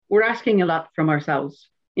we're asking a lot from our sows.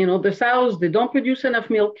 The sows, they don't produce enough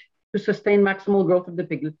milk to sustain maximal growth of the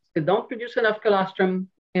piglets. They don't produce enough colostrum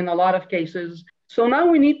in a lot of cases. So now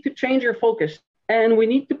we need to change our focus. And we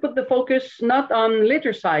need to put the focus not on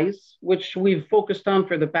litter size, which we've focused on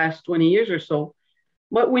for the past 20 years or so,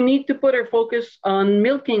 but we need to put our focus on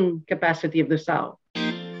milking capacity of the sow.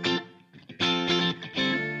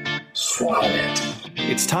 Swine.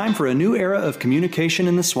 It's time for a new era of communication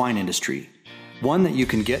in the swine industry. One that you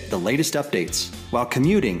can get the latest updates while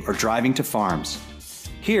commuting or driving to farms.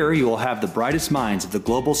 Here you will have the brightest minds of the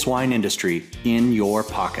global swine industry in your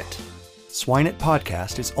pocket. SwineIt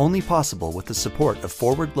Podcast is only possible with the support of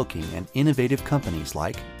forward-looking and innovative companies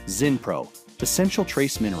like Zinpro, essential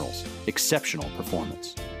trace minerals, exceptional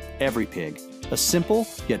performance. Every Pig, a simple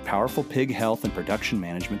yet powerful pig health and production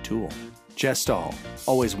management tool. Gestal,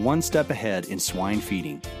 always one step ahead in swine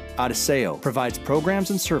feeding. Odiseo provides programs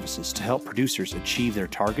and services to help producers achieve their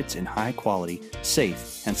targets in high quality,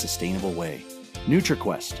 safe, and sustainable way.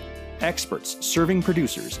 NutriQuest, experts serving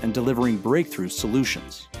producers and delivering breakthrough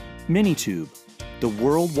solutions. Minitube, the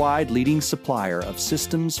worldwide leading supplier of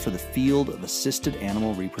systems for the field of assisted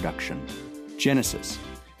animal reproduction. Genesis,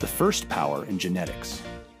 the first power in genetics.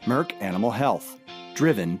 Merck Animal Health,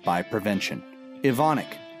 driven by prevention.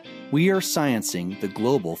 Evonik, we are sciencing the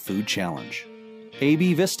global food challenge.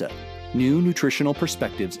 AB Vista, new nutritional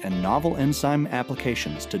perspectives and novel enzyme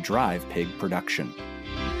applications to drive pig production.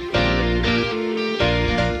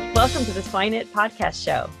 Welcome to the SwineIt Podcast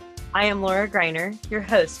Show. I am Laura Greiner, your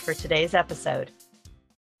host for today's episode.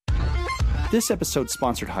 This episode's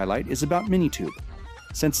sponsored highlight is about Minitube.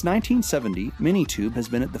 Since 1970, Minitube has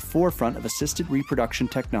been at the forefront of assisted reproduction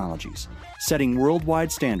technologies, setting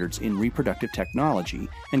worldwide standards in reproductive technology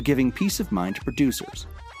and giving peace of mind to producers.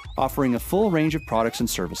 Offering a full range of products and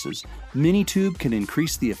services, Minitube can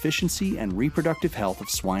increase the efficiency and reproductive health of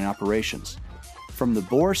swine operations. From the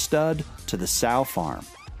boar stud to the sow farm,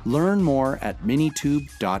 learn more at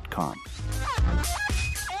minitube.com.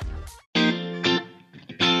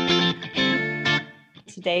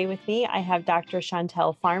 Today with me, I have Dr.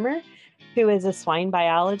 Chantal Farmer, who is a swine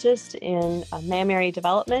biologist in mammary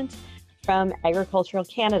development from Agricultural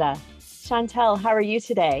Canada. Chantal, how are you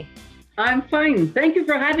today? I'm fine. Thank you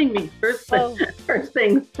for having me. First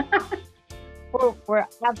thing. We're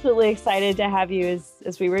absolutely excited to have you.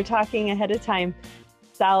 As we were talking ahead of time,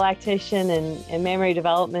 sow lactation and mammary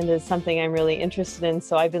development is something I'm really interested in.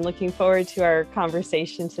 So I've been looking forward to our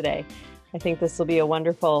conversation today. I think this will be a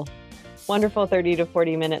wonderful 30 to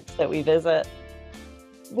 40 minutes that we visit.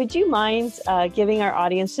 Would you mind giving our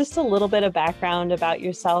audience just a little bit of background about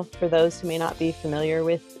yourself for those who may not be familiar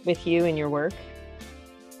with you and your work?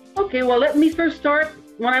 Okay, well, let me first start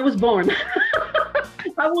when I was born.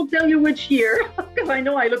 I won't tell you which year, because I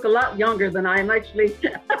know I look a lot younger than I am actually.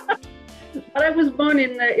 But I was born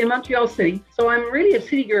in Montreal City, so I'm really a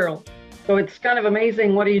city girl. So it's kind of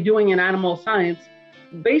amazing, what are you doing in animal science?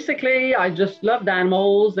 Basically, I just loved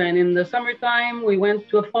animals, and in the summertime, we went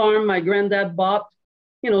to a farm my granddad bought.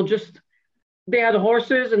 They had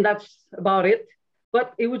horses, and that's about it.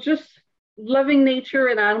 But it was just loving nature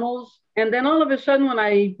and animals. And then all of a sudden, when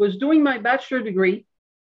I was doing my bachelor degree,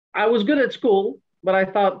 I was good at school, but I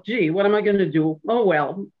thought, gee, what am I going to do? Oh,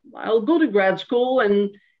 well, I'll go to grad school and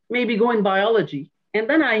maybe go in biology. And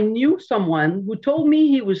then I knew someone who told me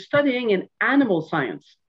he was studying in animal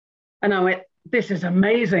science. And I went, this is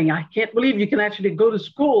amazing. I can't believe you can actually go to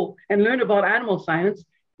school and learn about animal science.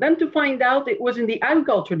 Then to find out it was in the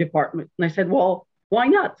agriculture department. And I said, well, why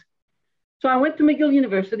not? So I went to McGill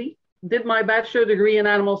University, did my bachelor degree in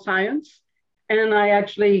animal science, and I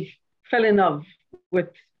actually fell in love with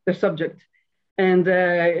the subject. And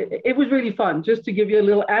it was really fun. Just to give you a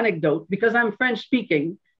little anecdote, because I'm French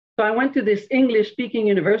speaking. So I went to this English speaking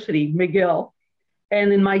university, McGill,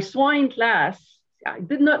 and in my swine class, I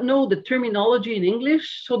did not know the terminology in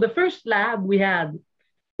English. So the first lab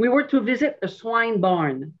we were to visit a swine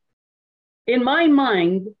barn. In my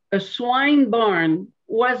mind, a swine barn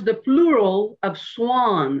was the plural of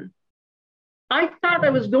swan. I thought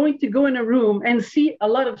I was going to go in a room and see a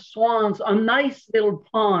lot of swans on nice little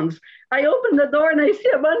ponds. I opened the door and I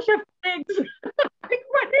see a bunch of pigs. Like,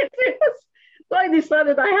 what is this? So I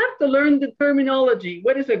decided I have to learn the terminology.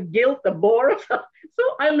 What is a gilt, a boar? So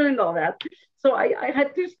I learned all that. So I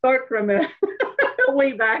had to start from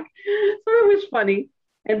way back. So it was funny.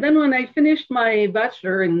 And then when I finished my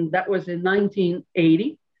bachelor, and that was in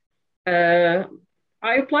 1980,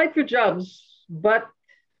 I applied for jobs. But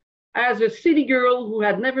as a city girl who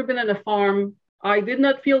had never been on a farm, I did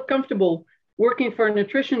not feel comfortable working for a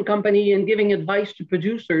nutrition company and giving advice to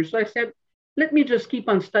producers. So I said, let me just keep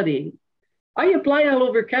on studying. I applied all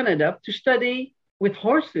over Canada to study with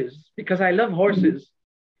horses because I love horses.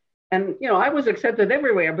 And, I was accepted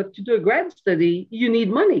everywhere, but to do a grad study, you need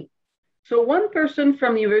money. So one person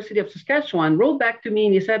from the University of Saskatchewan wrote back to me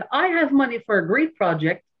and he said, I have money for a great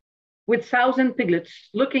project with 1,000 piglets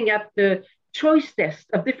looking at the choice test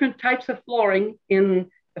of different types of flooring in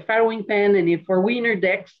the farrowing pen and for weaner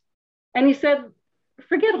decks. And he said,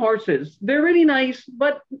 forget horses. They're really nice,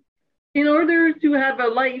 but in order to have a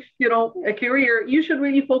life, a career, you should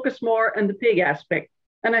really focus more on the pig aspect.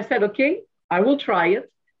 And I said, okay, I will try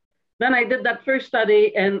it. Then I did that first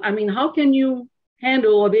study. And I mean, how can you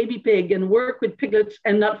handle a baby pig and work with piglets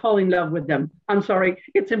and not fall in love with them? I'm sorry,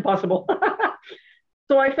 it's impossible.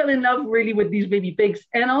 So I fell in love really with these baby pigs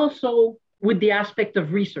and also with the aspect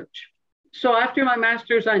of research. So after my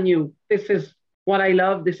master's, I knew this is what I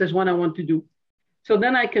love. This is what I want to do. So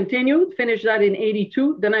then I continued, finished that in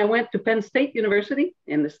 82. Then I went to Penn State University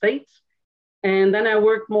in the States. And then I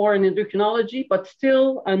worked more in endocrinology, but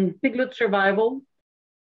still on piglet survival.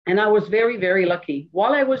 And I was very, very lucky.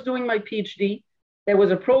 While I was doing my PhD, there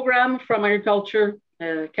was a program from Agriculture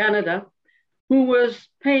Canada who was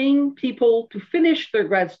paying people to finish their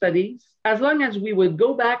grad studies as long as we would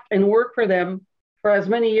go back and work for them for as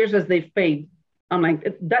many years as they've paid. I'm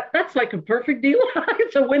like, that's like a perfect deal.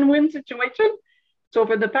 It's a win-win situation. So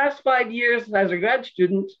for the past 5 years as a grad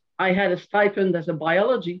student, I had a stipend as a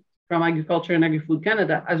biology from Agriculture and Agri-Food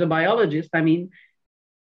Canada, as a biologist, I mean.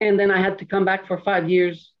 And then I had to come back for 5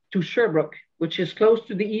 years to Sherbrooke, which is close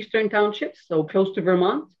to the Eastern Townships, so close to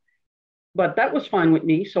Vermont. But that was fine with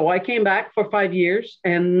me. So I came back for 5 years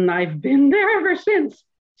and I've been there ever since.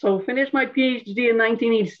 So finished my PhD in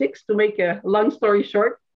 1986 to make a long story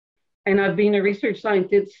short. And I've been a research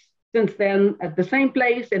scientist since then at the same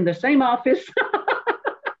place, in the same office,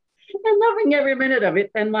 and loving every minute of it.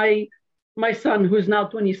 And my son, who's now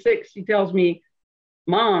 26, he tells me,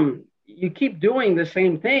 Mom, you keep doing the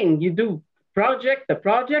same thing. You do the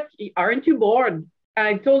project, aren't you bored?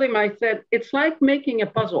 I told him, I said, it's like making a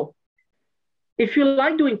puzzle. If you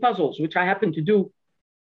like doing puzzles, which I happen to do,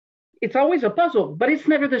 it's always a puzzle, but it's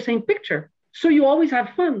never the same picture. So you always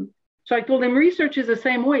have fun. So I told him research is the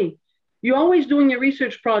same way. You're always doing a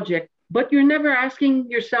research project, but you're never asking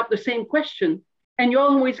yourself the same question and you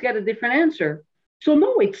always get a different answer. So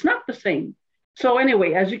no, it's not the same. So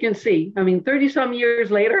anyway, as you can see, I mean, 30 some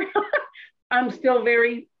years later, I'm still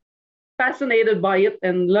very fascinated by it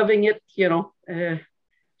and loving it,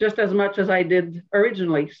 just as much as I did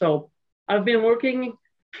originally. So I've been working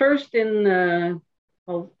first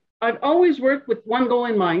I've always worked with one goal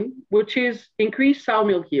in mind, which is increase sow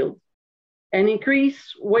milk yield and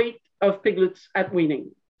increase weight of piglets at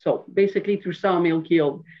weaning. So basically through sow milk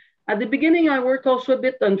yield. At the beginning, I worked also a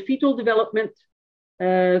bit on fetal development,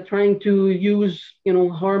 trying to use,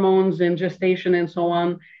 hormones and gestation and so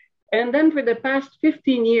on. And then for the past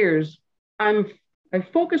 15 years, I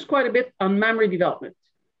focused quite a bit on mammary development.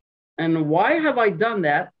 And why have I done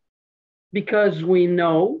that? Because we've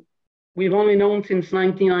only known since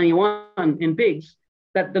 1991 in pigs,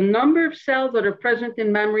 that the number of cells that are present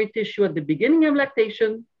in mammary tissue at the beginning of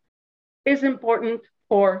lactation is important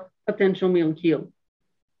for potential milk yield.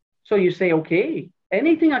 So you say, okay,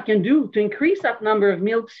 anything I can do to increase that number of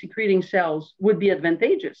milk secreting cells would be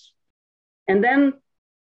advantageous. And then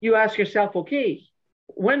you ask yourself, okay,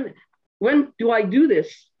 when do I do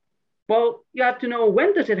this? Well, you have to know,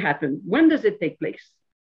 when does it happen? When does it take place?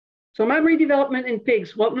 So mammary development in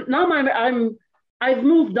pigs. Well, now I've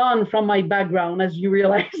moved on from my background, as you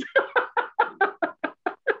realize.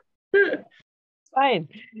 Fine.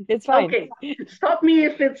 It's fine. Okay. Stop me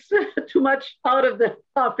if it's too much out of the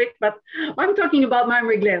topic, but I'm talking about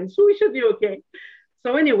mammary glands, so we should be okay.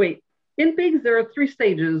 So anyway, in pigs, there are 3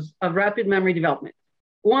 stages of rapid mammary development.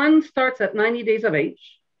 One starts at 90 days of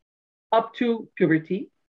age, up to puberty.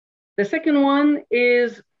 The second one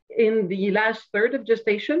is in the last third of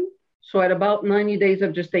gestation, so at about 90 days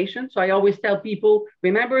of gestation. So I always tell people,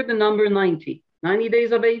 remember the number 90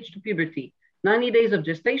 days of age to puberty, 90 days of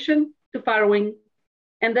gestation to farrowing,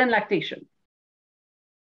 and then lactation.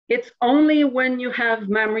 It's only when you have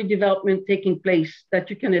mammary development taking place that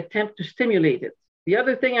you can attempt to stimulate it. The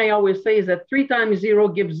other thing I always say is that 3 times 0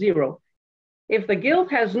 gives 0. If the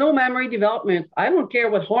gilt has no mammary development, I don't care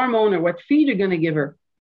what hormone or what feed you're going to give her,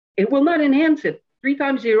 it will not enhance it. 3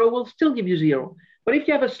 times 0 will still give you 0. But if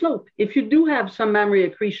you have a slope, if you do have some mammary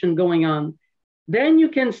accretion going on, then you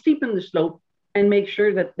can steepen the slope and make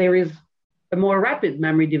sure that there is a more rapid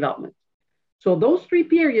mammary development. So those 3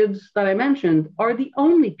 periods that I mentioned are the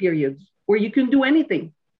only periods where you can do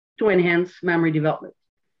anything to enhance mammary development.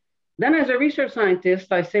 Then as a research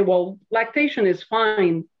scientist, I say, well, lactation is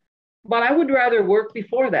fine, But I would rather work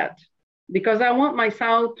before that because I want my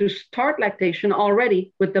sow to start lactation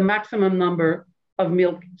already with the maximum number of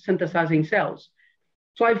milk synthesizing cells.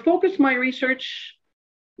 So I focused my research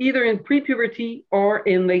either in pre-puberty or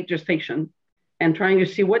in late gestation and trying to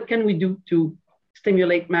see what can we do to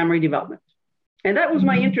stimulate mammary development. And that was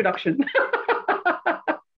my introduction.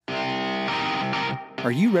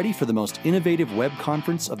 Are you ready for the most innovative web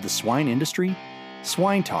conference of the swine industry?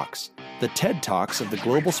 Swine Talks, the TED Talks of the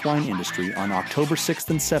global swine industry on October 6th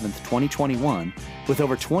and 7th, 2021, with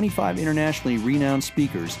over 25 internationally renowned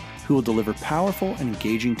speakers who will deliver powerful and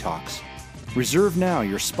engaging talks. Reserve now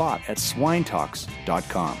your spot at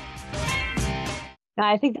swinetalks.com.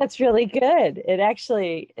 I think that's really good. It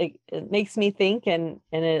actually, it makes me think, and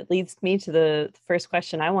it leads me to the first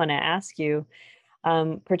question I want to ask you,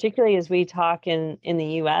 particularly as we talk in the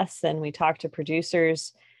US and we talk to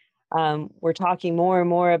producers. We're talking more and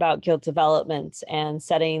more about gilt development and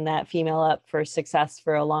setting that female up for success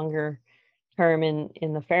for a longer term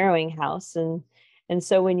in the farrowing house. And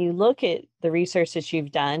so when you look at the research that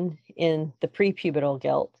you've done in the prepubertal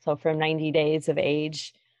gilt, so from 90 days of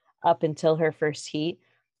age up until her first heat,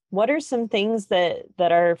 what are some things that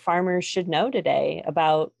our farmers should know today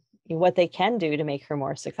about what they can do to make her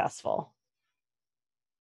more successful?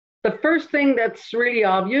 The first thing that's really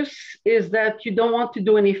obvious is that you don't want to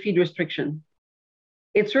do any feed restriction.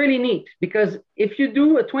 It's really neat because if you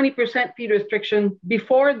do a 20% feed restriction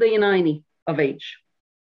before day 90 of age,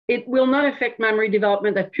 it will not affect mammary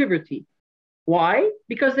development at puberty. Why?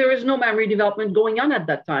 Because there is no mammary development going on at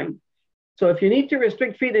that time. So if you need to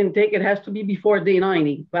restrict feed intake, it has to be before day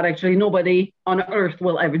 90, but actually nobody on earth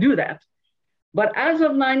will ever do that. But as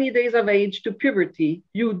of 90 days of age to puberty,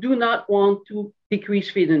 you do not want to decrease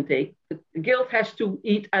feed intake. The gilt has to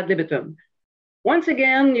eat ad libitum. Once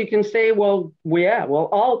again, you can say, well,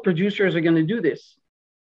 all producers are going to do this.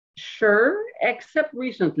 Sure, except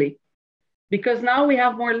recently, because now we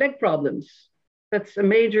have more leg problems. That's a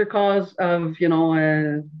major cause of,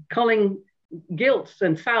 culling gilts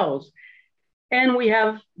and sows. And we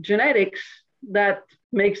have genetics that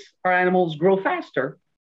makes our animals grow faster.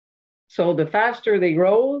 So the faster they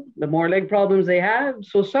grow, the more leg problems they have.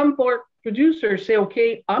 So some pork producers say,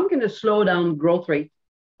 okay, I'm going to slow down growth rate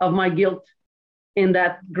of my gilt in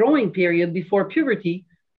that growing period before puberty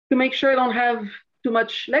to make sure I don't have too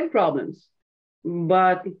much leg problems.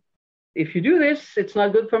 But if you do this, it's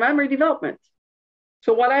not good for mammary development.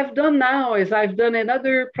 So what I've done now is I've done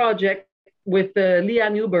another project with Leah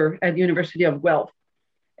Neuber at the University of Guelph.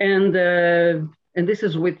 And this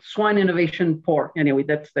is with Swine Innovation Pork. Anyway,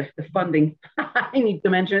 that's the funding. I need to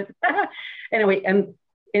mention it. Anyway, and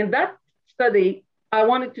in that study, I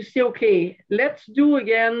wanted to say, okay, let's do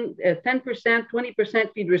again a 10%,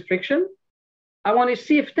 20% feed restriction. I want to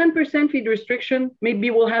see if 10% feed restriction maybe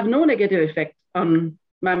will have no negative effect on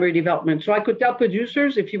mammary development. So I could tell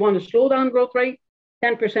producers, if you want to slow down growth rate,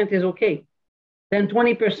 10% is okay. Then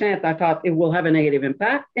 20%, I thought it will have a negative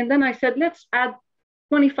impact. And then I said, let's add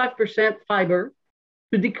 25% fiber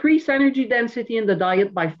to decrease energy density in the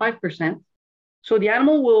diet by 5%. So the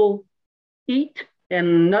animal will eat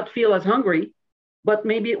and not feel as hungry, but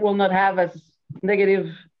maybe it will not have as negative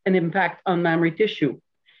an impact on mammary tissue.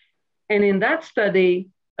 And in that study,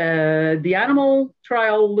 the animal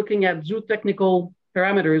trial looking at zootechnical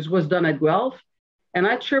parameters was done at Guelph. And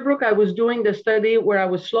at Sherbrooke, I was doing the study where I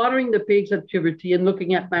was slaughtering the pigs at puberty and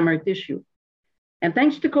looking at mammary tissue. And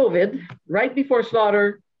thanks to COVID, right before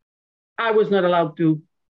slaughter, I was not allowed to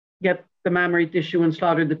get the mammary tissue and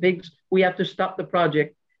slaughter the pigs. We have to stop the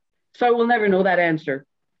project. So I will never know that answer.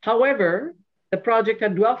 However, the project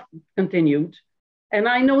at Guelph continued. And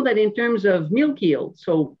I know that in terms of milk yield,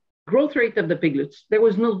 so growth rate of the piglets, there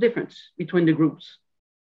was no difference between the groups.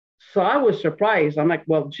 So I was surprised. I'm like,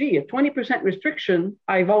 well, gee, a 20% restriction,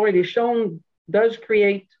 I've already shown does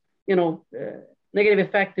create, negative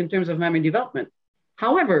effect in terms of mammary development.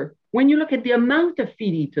 However, when you look at the amount of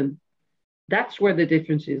feed eaten, that's where the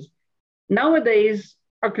difference is. Nowadays,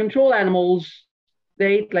 our control animals,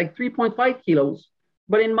 they ate like 3.5 kilos.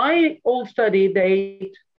 But in my old study, they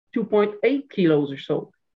ate 2.8 kilos or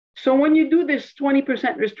so. So when you do this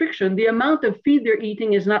 20% restriction, the amount of feed they're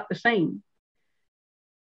eating is not the same.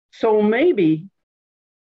 So maybe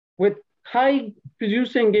with high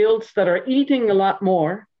producing gilts that are eating a lot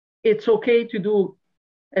more, it's okay to do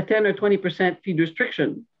a 10 or 20% feed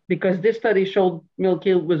restriction because this study showed milk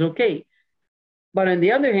yield was okay. But on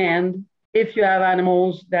the other hand, if you have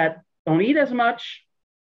animals that don't eat as much,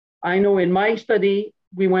 I know in my study,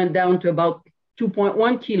 we went down to about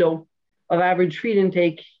 2.1 kilo of average feed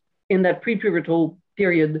intake in that prepubertal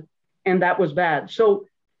period, and that was bad. So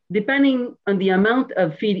depending on the amount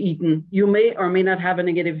of feed eaten, you may or may not have a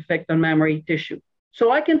negative effect on mammary tissue.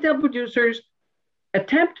 So I can tell producers,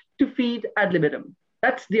 attempt to feed ad libitum.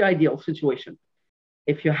 That's the ideal situation.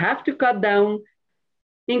 If you have to cut down,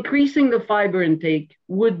 increasing the fiber intake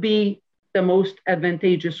would be the most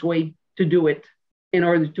advantageous way to do it in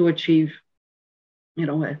order to achieve,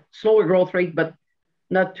 a slower growth rate, but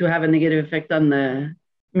not to have a negative effect on the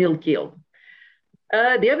milk yield.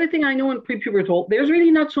 The other thing I know in prepubertal, there's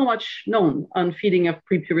really not so much known on feeding of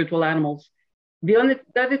prepubertal animals. The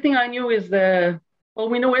other thing I knew is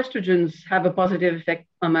we know estrogens have a positive effect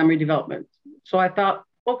on mammary development. So I thought,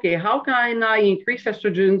 okay, how can I increase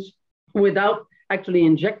estrogens without actually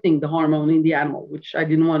injecting the hormone in the animal, which I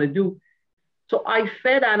didn't want to do. So I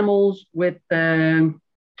fed animals with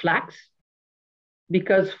flax,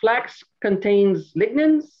 because flax contains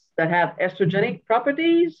lignans that have estrogenic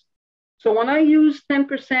properties. So when I used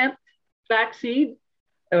 10% flaxseed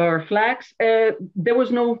or flax, there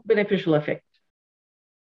was no beneficial effect.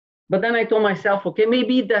 But then I told myself, okay,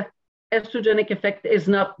 maybe the estrogenic effect is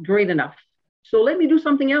not great enough. So let me do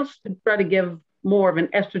something else to try to give more of an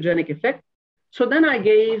estrogenic effect. So then I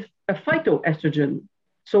gave a phytoestrogen,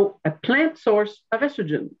 so a plant source of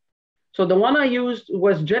estrogen. So the one I used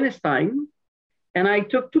was genistein, and I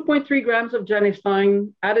took 2.3 grams of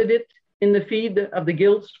genistein, added it in the feed of the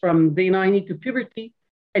gilts from day 90 to puberty.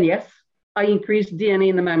 And yes, I increased DNA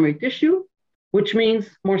in the mammary tissue, which means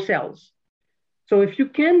more cells. So if you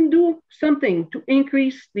can do something to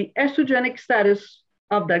increase the estrogenic status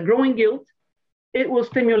of that growing gilt, it will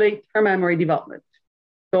stimulate her mammary development.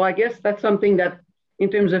 So I guess that's something that, in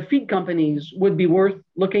terms of feed companies, would be worth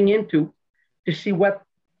looking into to see what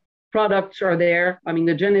products are there. I mean,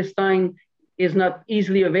 the genistein is not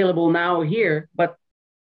easily available now here, but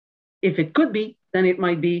if it could be, then it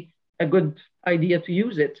might be a good idea to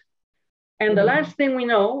use it. And the last thing we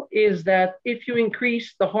know is that if you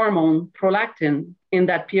increase the hormone prolactin in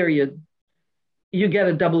that period, you get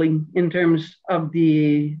a doubling in terms of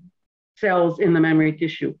the cells in the mammary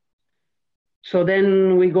tissue. So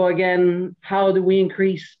then we go again, how do we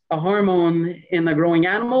increase a hormone in a growing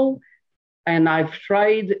animal? And I've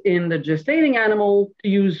tried in the gestating animal to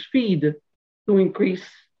use feed to increase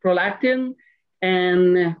prolactin,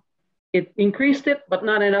 and it increased it, but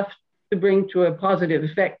not enough to bring to a positive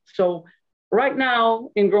effect. So right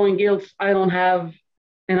now in growing gilts, I don't have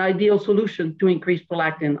an ideal solution to increase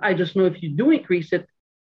prolactin. I just know if you do increase it,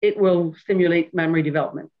 it will stimulate mammary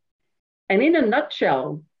development. And in a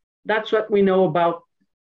nutshell, that's what we know about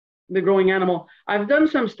the growing animal. I've done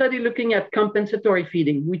some study looking at compensatory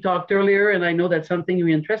feeding. We talked earlier, and I know that's something you're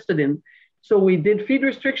interested in. So we did feed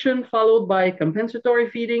restriction followed by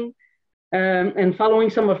compensatory feeding, and following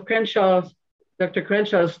some of Dr.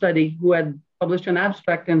 Crenshaw's study, who had published an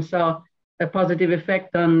abstract and saw a positive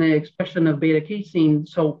effect on the expression of beta casein,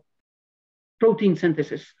 so protein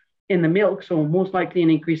synthesis in the milk, so most likely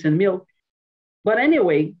an increase in milk. But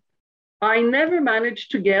anyway, I never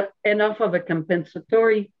managed to get enough of a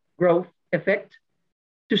compensatory growth effect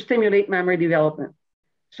to stimulate mammary development.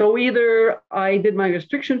 So either I did my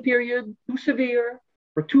restriction period too severe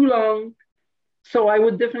or too long. So I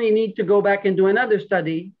would definitely need to go back and do another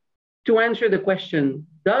study to answer the question,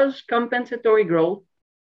 does compensatory growth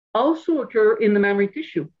also occur in the mammary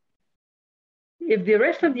tissue? If the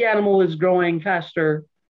rest of the animal is growing faster,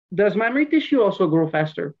 does mammary tissue also grow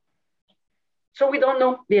faster? So we don't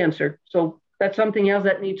know the answer. So that's something else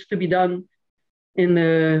that needs to be done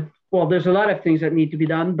there's a lot of things that need to be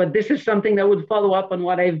done, but this is something that would follow up on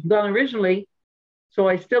what I've done originally. So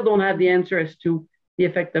I still don't have the answer as to the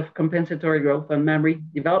effect of compensatory growth on mammary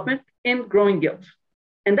development in growing gilts.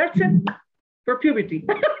 And that's it for puberty.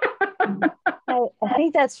 I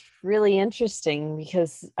think that's really interesting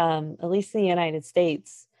because at least in the United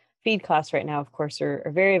States, feed costs right now, of course,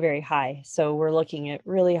 are very, very high. So we're looking at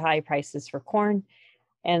really high prices for corn.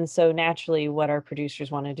 And so naturally, what our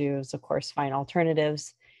producers want to do is, of course, find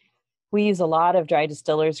alternatives. We use a lot of dry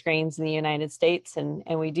distillers grains in the United States, and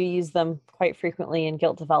we do use them quite frequently in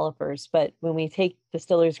gilt developers. But when we take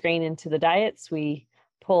distillers grain into the diets, we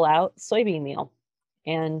pull out soybean meal.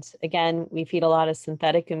 And again, we feed a lot of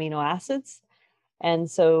synthetic amino acids. And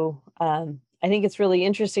so I think it's really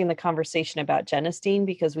interesting, the conversation about genistein,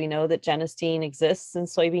 because we know that genistein exists in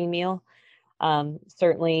soybean meal.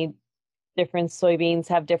 Certainly, different soybeans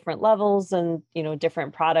have different levels, and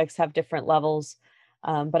different products have different levels.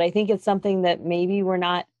 But I think it's something that maybe we're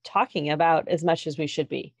not talking about as much as we should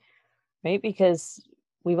be, right? Because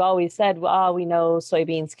we've always said, well, we know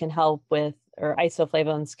soybeans can help with, or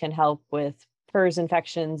isoflavones can help with PRRS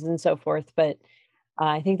infections and so forth. But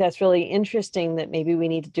I think that's really interesting that maybe we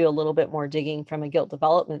need to do a little bit more digging from a gilt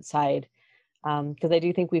development side, because I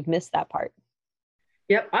do think we've missed that part.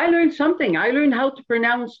 Yep, I learned something. I learned how to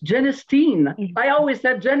pronounce genistein. I always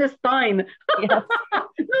said genistine. Yes.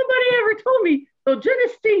 Nobody ever told me. So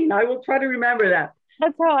genistein, I will try to remember that.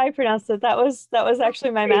 That's how I pronounced it. That was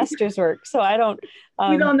actually my master's work. So I don't.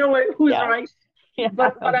 We don't know who's yeah. right. Yeah,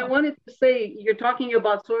 but I wanted to say, you're talking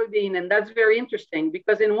about soybean, and that's very interesting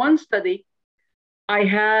because in one study, I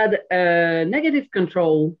had a negative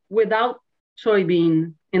control without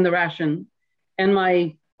soybean in the ration, and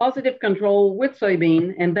my positive control with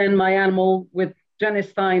soybean, and then my animal with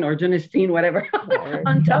genistine or genistine, whatever,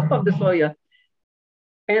 on top of the soya.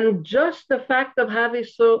 And just the fact of having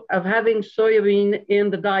soybean in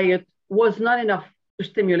the diet was not enough to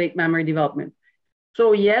stimulate mammary development.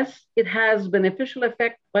 So yes, it has beneficial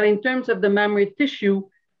effect, but in terms of the mammary tissue,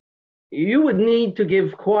 you would need to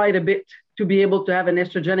give quite a bit to be able to have an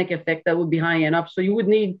estrogenic effect that would be high enough. So you would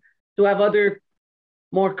need to have other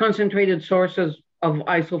more concentrated sources of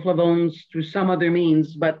isoflavones through some other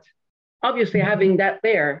means. But obviously having that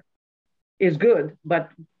there is good, but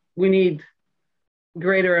we need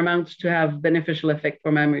greater amounts to have beneficial effect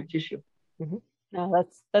for mammary tissue. Mm-hmm. No,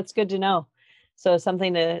 that's good to know. So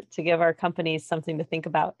something to give our companies something to think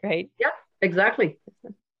about, right? Yeah, exactly.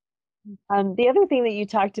 The other thing that you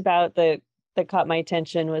talked about that caught my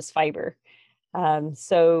attention was fiber.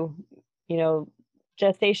 So,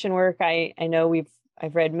 gestation work, I know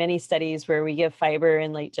I've read many studies where we give fiber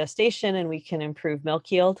in late gestation and we can improve milk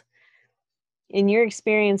yield. In your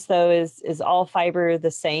experience, though, is all fiber the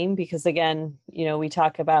same? Because again, we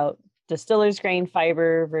talk about distiller's grain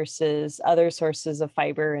fiber versus other sources of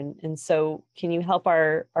fiber. And so can you help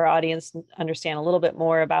our audience understand a little bit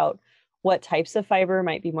more about what types of fiber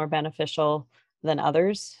might be more beneficial than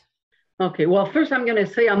others? Okay, well, first I'm going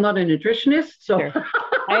to say I'm not a nutritionist, so sure.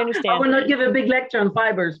 I understand. I will not give a big lecture on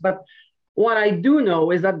fibers, but what I do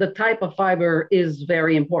know is that the type of fiber is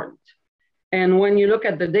very important. And when you look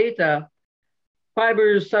at the data,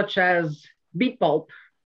 fibers such as beet pulp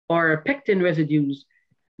or pectin residues,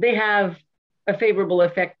 they have a favorable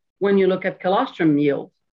effect when you look at colostrum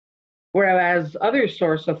yield, whereas other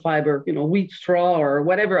source of fiber, wheat straw or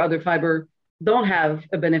whatever other fiber, don't have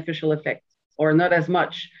a beneficial effect or not as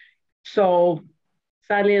much. So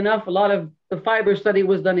sadly enough, a lot of the fiber study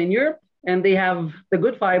was done in Europe, and they have the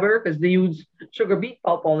good fiber because they use sugar beet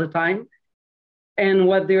pulp all the time. And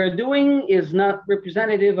what they're doing is not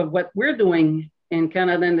representative of what we're doing in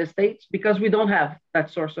Canada and the States because we don't have that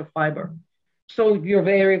source of fiber. So you're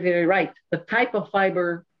very, very right. The type of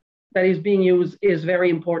fiber that is being used is very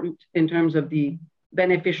important in terms of the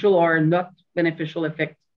beneficial or not beneficial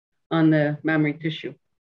effect on the mammary tissue.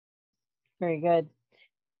 Very good.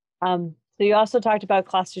 So you also talked about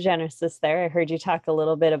colostogenesis there. I heard you talk a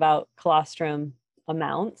little bit about colostrum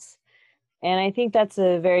amounts. And I think that's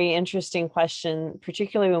a very interesting question,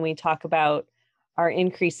 particularly when we talk about our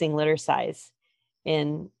increasing litter size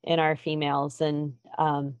in our females. And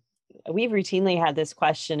we've routinely had this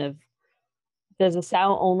question of, does a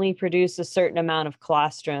sow only produce a certain amount of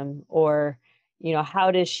colostrum, or,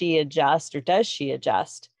 how does she adjust, or does she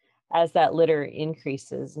adjust as that litter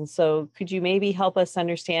increases? And so could you maybe help us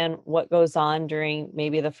understand what goes on during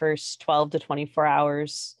maybe the first 12 to 24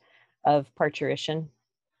 hours of parturition?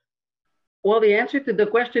 Well, the answer to the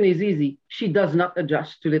question is easy. She does not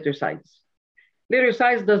adjust to litter size. Litter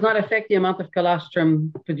size does not affect the amount of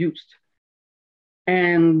colostrum produced.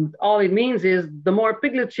 And all it means is the more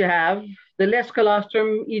piglets you have, the less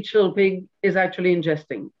colostrum each little pig is actually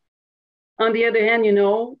ingesting. On the other hand,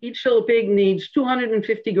 each little pig needs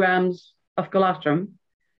 250 grams of colostrum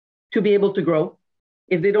to be able to grow.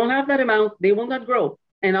 If they don't have that amount, they will not grow.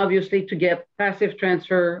 And obviously to get passive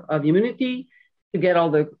transfer of immunity, to get all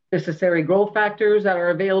the necessary growth factors that are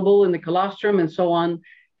available in the colostrum and so on.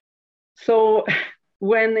 So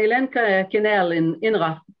when Hélène Quesnel in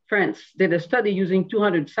INRA, France, did a study using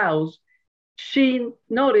 200 sows, she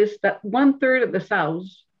noticed that 1/3 of the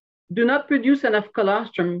sows do not produce enough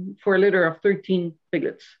colostrum for a litter of 13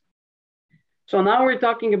 piglets. So now we're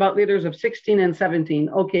talking about litters of 16 and 17.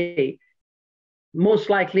 Okay, most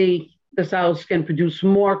likely the sows can produce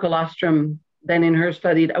more colostrum than in her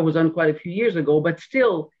study that was done quite a few years ago, but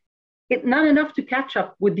still, it's not enough to catch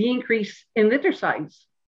up with the increase in litter size.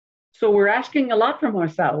 So we're asking a lot from our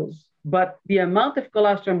sows, but the amount of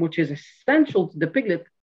colostrum, which is essential to the piglet,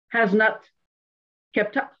 has not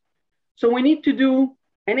kept up. So we need to do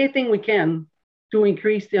anything we can to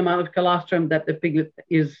increase the amount of colostrum that the piglet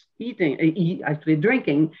is actually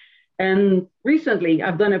drinking. And recently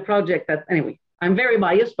I've done a project that, anyway, I'm very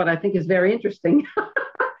biased, but I think it's very interesting.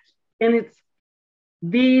 And it's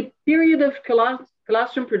The period of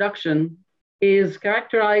colostrum production is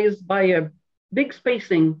characterized by a big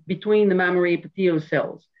spacing between the mammary epithelial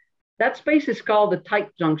cells. That space is called the tight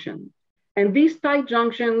junction. And these tight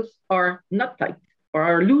junctions are not tight or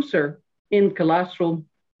are looser in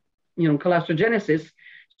colostrogenesis,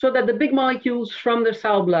 so that the big molecules from the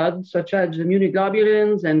cell blood, such as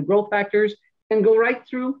immunoglobulins and growth factors, can go right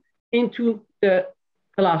through into the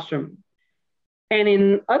colostrum. And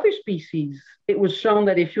in other species, it was shown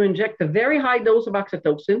that if you inject a very high dose of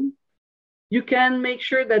oxytocin, you can make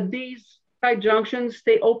sure that these tight junctions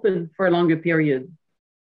stay open for a longer period.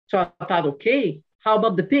 So I thought, okay, how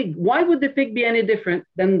about the pig? Why would the pig be any different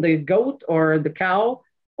than the goat or the cow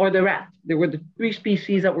or the rat? There were the three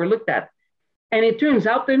species that were looked at. And it turns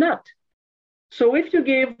out they're not. So if you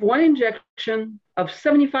give one injection of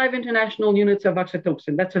 75 international units of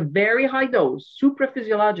oxytocin, that's a very high dose,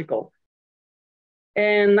 supraphysiological.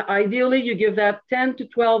 And ideally, you give that 10 to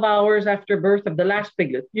 12 hours after birth of the last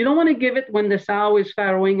piglet. You don't want to give it when the sow is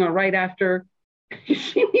farrowing or right after.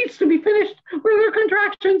 She needs to be finished with her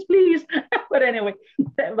contractions, please. But anyway,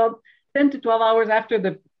 about 10 to 12 hours after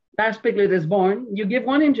the last piglet is born, you give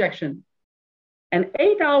one injection. And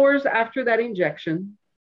 8 hours after that injection,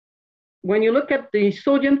 when you look at the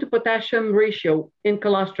sodium to potassium ratio in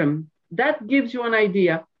colostrum, that gives you an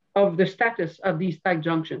idea of the status of these tight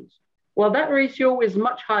junctions. Well, that ratio is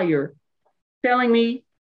much higher, telling me,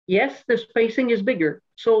 yes, the spacing is bigger.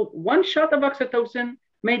 So one shot of oxytocin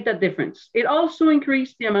made that difference. It also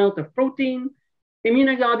increased the amount of protein,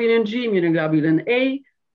 immunoglobulin G, immunoglobulin A,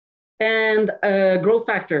 and growth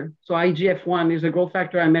factor. So IGF-1 is a growth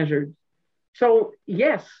factor I measured. So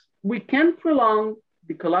yes, we can prolong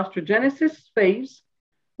the colostrogenesis phase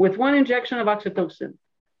with one injection of oxytocin.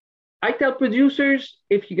 I tell producers,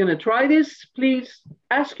 if you're going to try this, please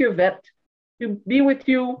ask your vet to be with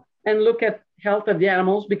you and look at health of the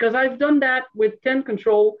animals, because I've done that with 10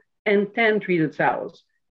 control and 10 treated sows.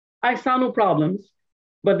 I saw no problems.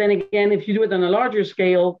 But then again, if you do it on a larger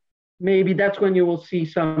scale, maybe that's when you will see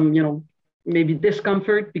some, maybe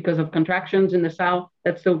discomfort because of contractions in the sow.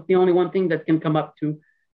 That's the only one thing that can come up to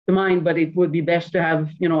mind, but it would be best to have,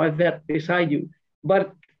 a vet beside you.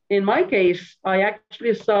 But in my case, I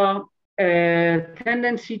actually saw a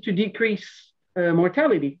tendency to decrease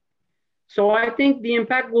mortality. So I think the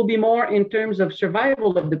impact will be more in terms of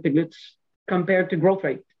survival of the piglets compared to growth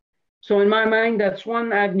rate. So in my mind, that's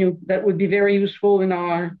one avenue that would be very useful in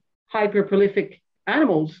our hyperprolific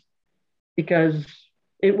animals, because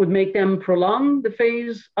it would make them prolong the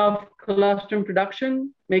phase of colostrum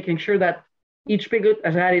production, making sure that each piglet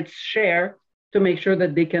has had its share to make sure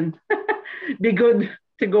that they can be good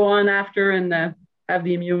to go on after and have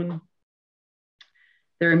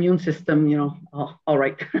their immune system, all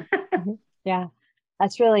right. Yeah,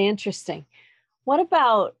 that's really interesting. What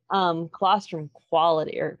about colostrum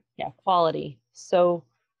quality? So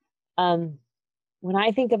when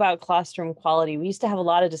I think about colostrum quality, we used to have a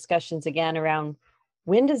lot of discussions again around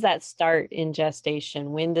when does that start in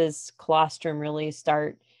gestation? When does colostrum really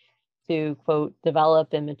start to, quote,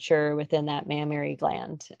 develop and mature within that mammary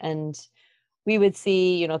gland? And we would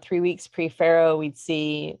see, 3 weeks pre-farrow, we'd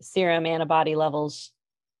see serum antibody levels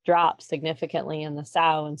drop significantly in the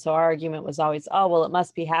sow. And so our argument was always, oh, well, it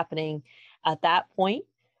must be happening at that point.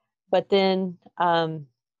 But then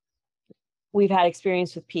we've had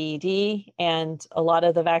experience with PED, and a lot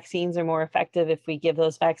of the vaccines are more effective if we give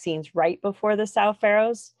those vaccines right before the sow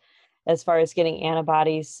farrows, as far as getting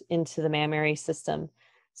antibodies into the mammary system.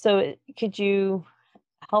 So could you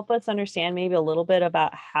help us understand maybe a little bit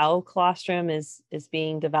about how colostrum is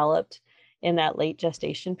being developed in that late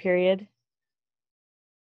gestation period?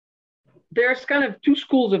 There's kind of two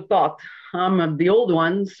schools of thought. I'm of the old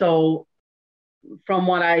one, so from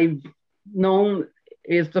what I've known,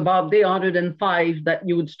 is about day 105 that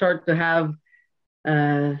you would start to have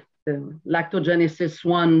the lactogenesis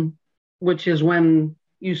 1, which is when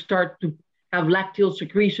you start to have lacteal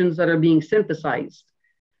secretions that are being synthesized.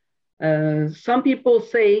 Some people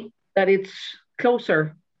say that it's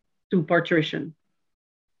closer to parturition.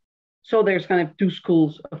 So there's kind of two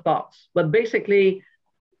schools of thoughts. But basically,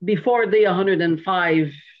 before day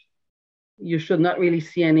 105, you should not really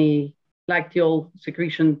see any lacteal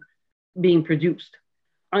secretion being produced,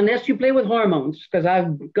 unless you play with hormones, because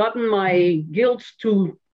I've gotten my gilts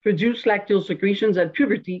to produce lacteal secretions at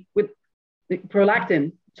puberty with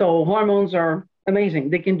prolactin. So hormones are amazing.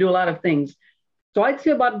 They can do a lot of things. So I'd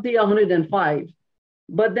say about day 105.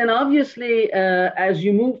 But then obviously, as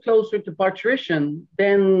you move closer to parturition,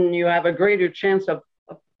 then you have a greater chance of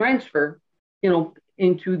transfer,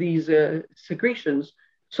 into these secretions.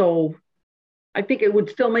 So I think it would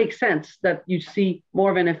still make sense that you see more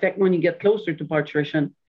of an effect when you get closer to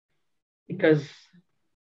parturition, because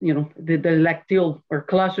the lacteal or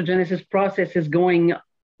colostogenesis process is going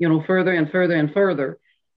further and further and further,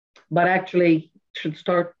 but actually should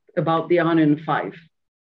start about the 105.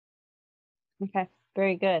 Okay,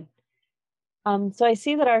 very good. So I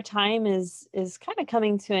see that our time is kind of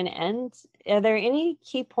coming to an end. Are there any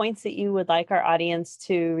key points that you would like our audience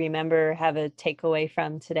to remember, have a takeaway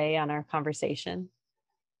from today on our conversation?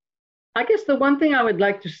 I guess the one thing I would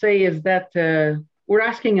like to say is that we're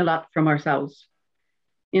asking a lot from our sows.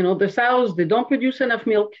 The sows, they don't produce enough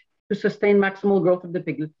milk to sustain maximal growth of the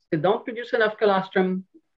piglets. They don't produce enough colostrum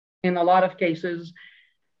in a lot of cases.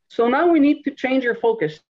 So now we need to change our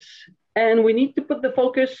focus. And we need to put the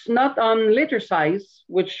focus not on litter size,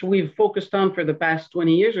 which we've focused on for the past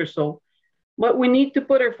 20 years or so, but we need to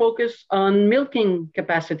put our focus on milking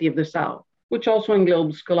capacity of the sow, which also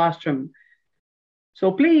englobes colostrum.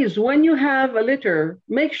 So please, when you have a litter,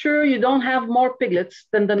 make sure you don't have more piglets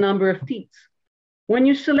than the number of teats. When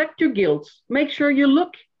you select your gilts, make sure you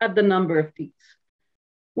look at the number of teats.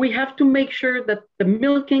 We have to make sure that the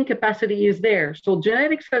milking capacity is there. So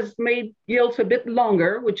genetics has made gilts a bit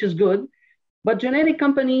longer, which is good, but genetic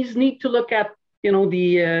companies need to look at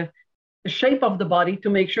the shape of the body to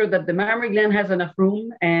make sure that the mammary gland has enough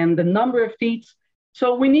room and the number of teats.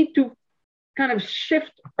 So we need to kind of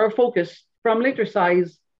shift our focus from litter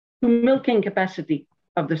size to milking capacity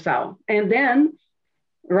of the sow. And then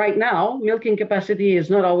right now, milking capacity is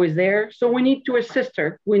not always there. So we need to assist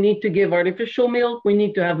her. We need to give artificial milk. We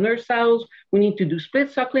need to have nurse sows. We need to do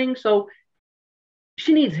split suckling. So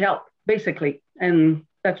she needs help, basically. And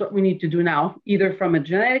that's what we need to do now, either from a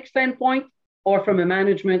genetic standpoint or from a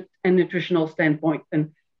management and nutritional standpoint.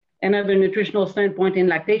 And another nutritional standpoint in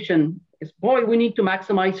lactation is, boy, we need to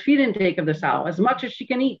maximize feed intake of the sow as much as she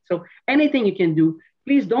can eat. So anything you can do,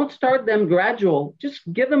 please don't start them gradual. Just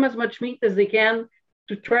give them as much meat as they can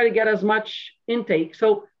to try to get as much intake.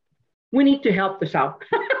 So we need to help the sow.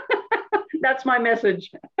 That's my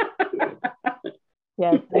message.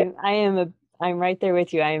 Yes, I'm right there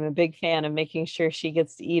with you. I am a big fan of making sure she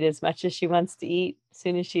gets to eat as much as she wants to eat as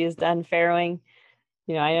soon as she is done farrowing.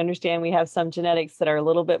 I understand we have some genetics that are a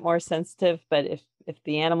little bit more sensitive, but if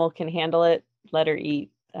the animal can handle it, let her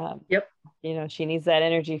eat. Yep. She needs that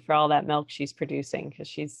energy for all that milk she's producing, because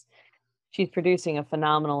she's producing a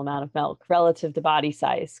phenomenal amount of milk relative to body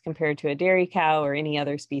size compared to a dairy cow or any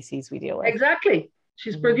other species we deal with. Exactly.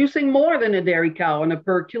 She's producing more than a dairy cow on a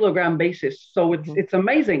per kilogram basis. So it's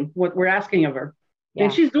amazing what we're asking of her. Yeah.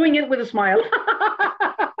 And she's doing it with a smile.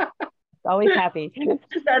 Always happy.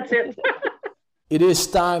 That's it. It is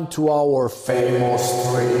time to our famous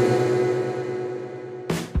three.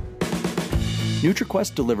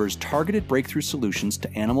 NutriQuest delivers targeted breakthrough solutions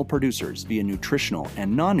to animal producers via nutritional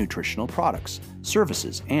and non-nutritional products,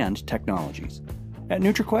 services, and technologies. At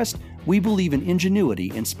NutriQuest, we believe in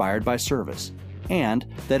ingenuity inspired by service, and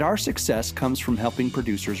that our success comes from helping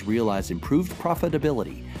producers realize improved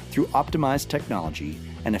profitability through optimized technology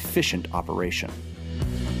and efficient operation.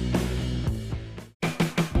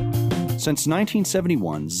 Since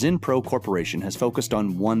 1971, Zinpro Corporation has focused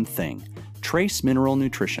on one thing: trace mineral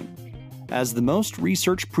nutrition. As the most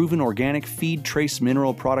research-proven organic feed trace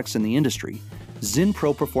mineral products in the industry,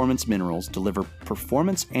 Zinpro Performance Minerals deliver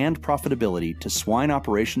performance and profitability to swine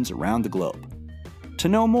operations around the globe. To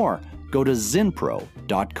know more, go to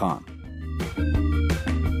zinpro.com.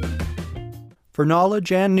 For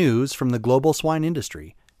knowledge and news from the global swine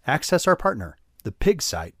industry, access our partner,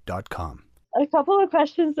 thepigsite.com. A couple of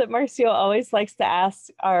questions that Marcio always likes to ask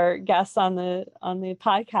our guests on the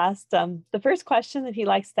podcast. The first question that he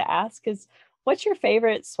likes to ask is, what's your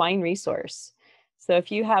favorite swine resource? So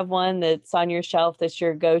if you have one that's on your shelf that's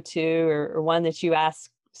your go-to, or one that you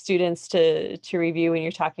ask students to review when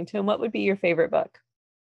you're talking to them, what would be your favorite book?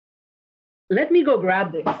 Let me go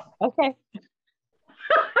grab this. Okay.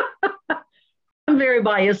 I'm very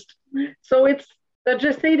biased. So it's The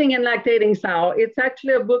Gestating and Lactating Sow. It's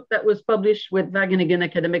actually a book that was published with Wageningen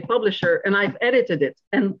Academic Publisher, and I've edited it.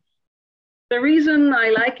 And the reason I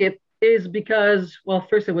like it is because, well,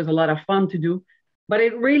 first, it was a lot of fun to do, but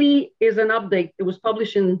it really is an update. It was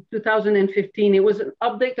published in 2015. It was an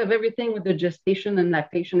update of everything with the gestation and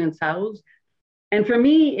lactation in sows. And for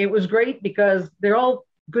me, it was great because they're all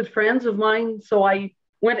good friends of mine. So I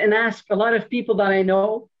went and asked a lot of people that I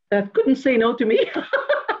know that couldn't say no to me.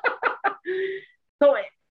 So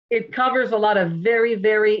it covers a lot of very,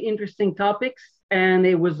 very interesting topics, and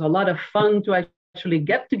it was a lot of fun to actually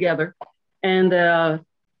get together. And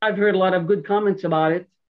I've heard a lot of good comments about it.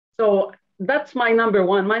 So that's my number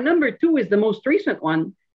one. My number two is the most recent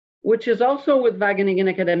one. which is also with Wageningen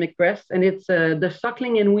Academic Press, and it's The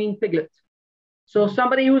Suckling and Wean Piglet. So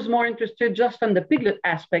somebody who's more interested just on the piglet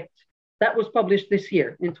aspect, that was published this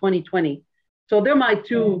year in 2020. So they're my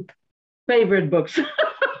two favorite books.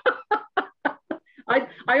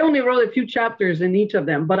 I only wrote a few chapters in each of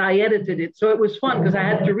them, but I edited it. So it was fun because I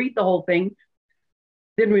had to read the whole thing.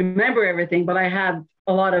 Didn't remember everything, but I had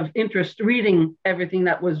a lot of interest reading everything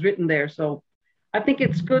that was written there. So I think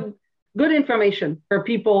it's good information for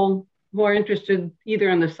people who are interested either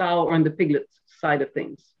on the sow or on the piglet side of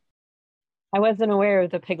things. I wasn't aware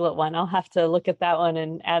of the piglet one. I'll have to look at that one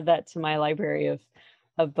and add that to my library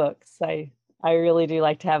of books. I really do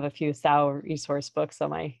like to have a few sow resource books on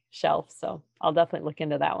my shelf, so I'll definitely look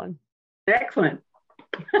into that one. Excellent.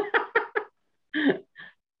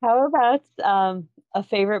 How about a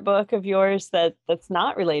favorite book of yours that's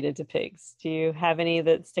not related to pigs? Do you have any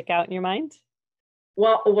that stick out in your mind?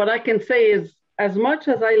 Well, what I can say is, as much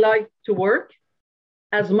as I like to work,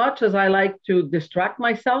 as much as I like to distract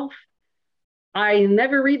myself, I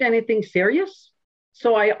never read anything serious.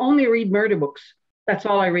 So I only read murder books. That's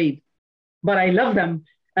all I read. But I love them.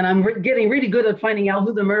 And I'm getting really good at finding out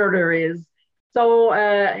who the murderer is. So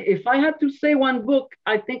if I had to say one book,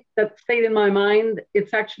 I think that stayed in my mind,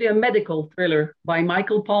 it's actually a medical thriller by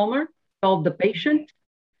Michael Palmer called The Patient.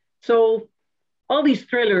 So all these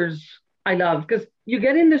thrillers I love because you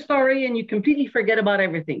get in the story and you completely forget about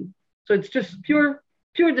everything. So it's just pure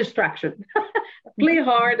distraction. Play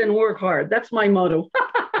hard and work hard. That's my motto.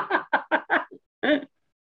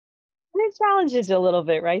 It challenges you a little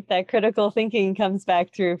bit, right? That critical thinking comes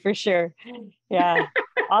back through for sure. Yeah,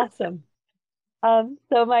 awesome.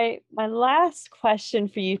 So my last question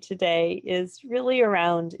for you today is really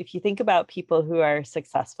around, if you think about people who are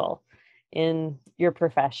successful in your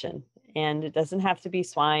profession, and it doesn't have to be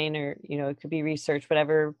swine or, it could be research,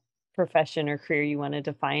 whatever profession or career you want to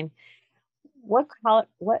define, what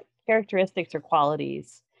characteristics or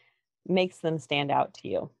qualities makes them stand out to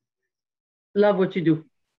you? Love what you do.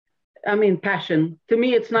 I mean, passion. To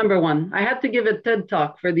me, it's number one. I had to give a TED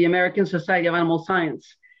talk for the American Society of Animal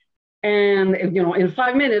Science. And, in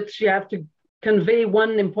 5 minutes, you have to convey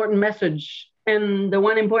one important message. And the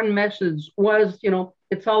one important message was,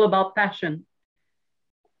 it's all about passion.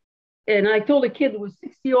 And I told a kid who was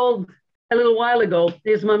 60-year-old a little while ago,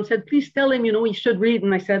 his mom said, please tell him, he should read.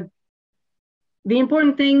 And I said, the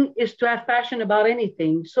important thing is to have passion about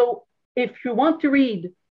anything. So if you want to read,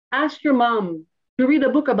 ask your mom to read a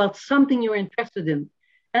book about something you're interested in.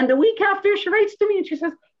 And the week after, she writes to me and she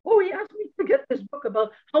says, oh, he asked me to get this book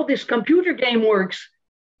about how this computer game works.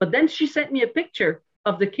 But then she sent me a picture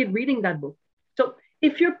of the kid reading that book. So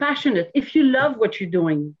if you're passionate, if you love what you're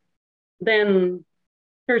doing, then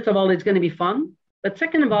first of all, it's going to be fun. But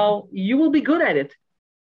second of all, you will be good at it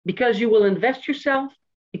because you will invest yourself,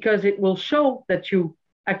 because it will show that you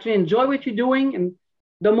actually enjoy what you're doing. And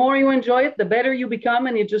the more you enjoy it, the better you become,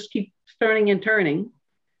 and you just keep turning and turning.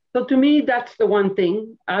 So to me, that's the one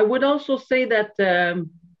thing. I would also say that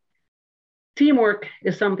teamwork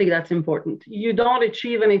is something that's important. You don't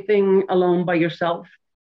achieve anything alone by yourself.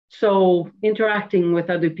 So interacting with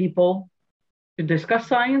other people to discuss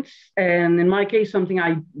science, and in my case, something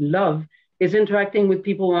I love is interacting with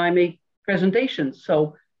people when I make presentations.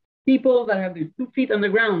 So people that have their 2 feet on the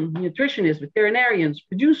ground, nutritionists, veterinarians,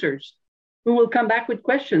 producers, who will come back with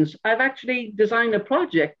questions. I've actually designed a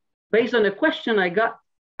project based on a question I got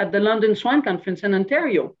at the London Swine Conference in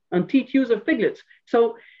Ontario on TQs of piglets.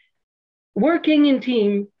 So working in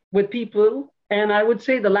team with people, and I would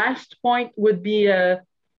say the last point would be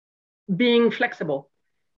being flexible.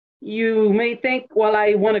 You may think, well,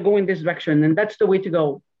 I want to go in this direction, and that's the way to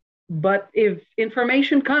go. But if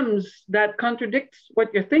information comes that contradicts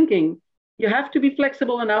what you're thinking, you have to be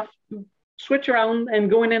flexible enough to switch around and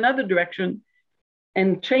go in another direction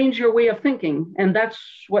and change your way of thinking. And that's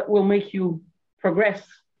what will make you progress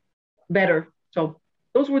better. So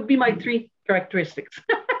those would be my 3 characteristics.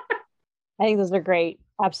 I think those are great.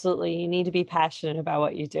 Absolutely. You need to be passionate about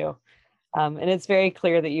what you do. And it's very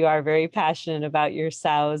clear that you are very passionate about your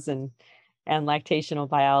sows and lactational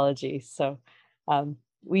biology. So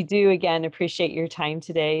we do, again, appreciate your time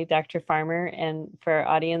today, Dr. Farmer. And for our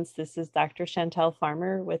audience, this is Dr. Chantal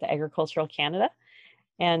Farmer with Agricultural Canada.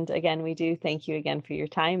 And again, we do thank you again for your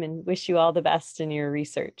time and wish you all the best in your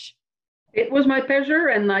research. It was my pleasure,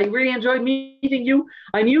 and I really enjoyed meeting you.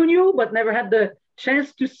 I knew you, but never had the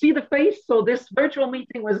chance to see the face. So this virtual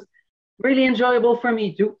meeting was really enjoyable for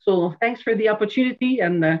me too. So thanks for the opportunity,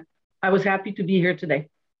 and I was happy to be here today.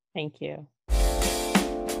 Thank you.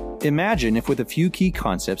 Imagine if with a few key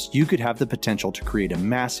concepts, you could have the potential to create a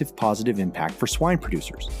massive positive impact for swine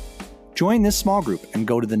producers. Join this small group and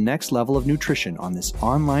go to the next level of nutrition on this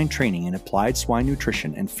online training in applied swine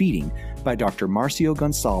nutrition and feeding by Dr. Marcio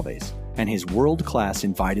Gonçalves and his world-class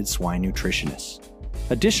invited swine nutritionists.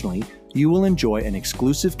 Additionally, you will enjoy an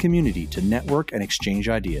exclusive community to network and exchange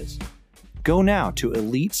ideas. Go now to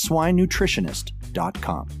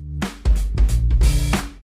EliteSwineNutritionist.com.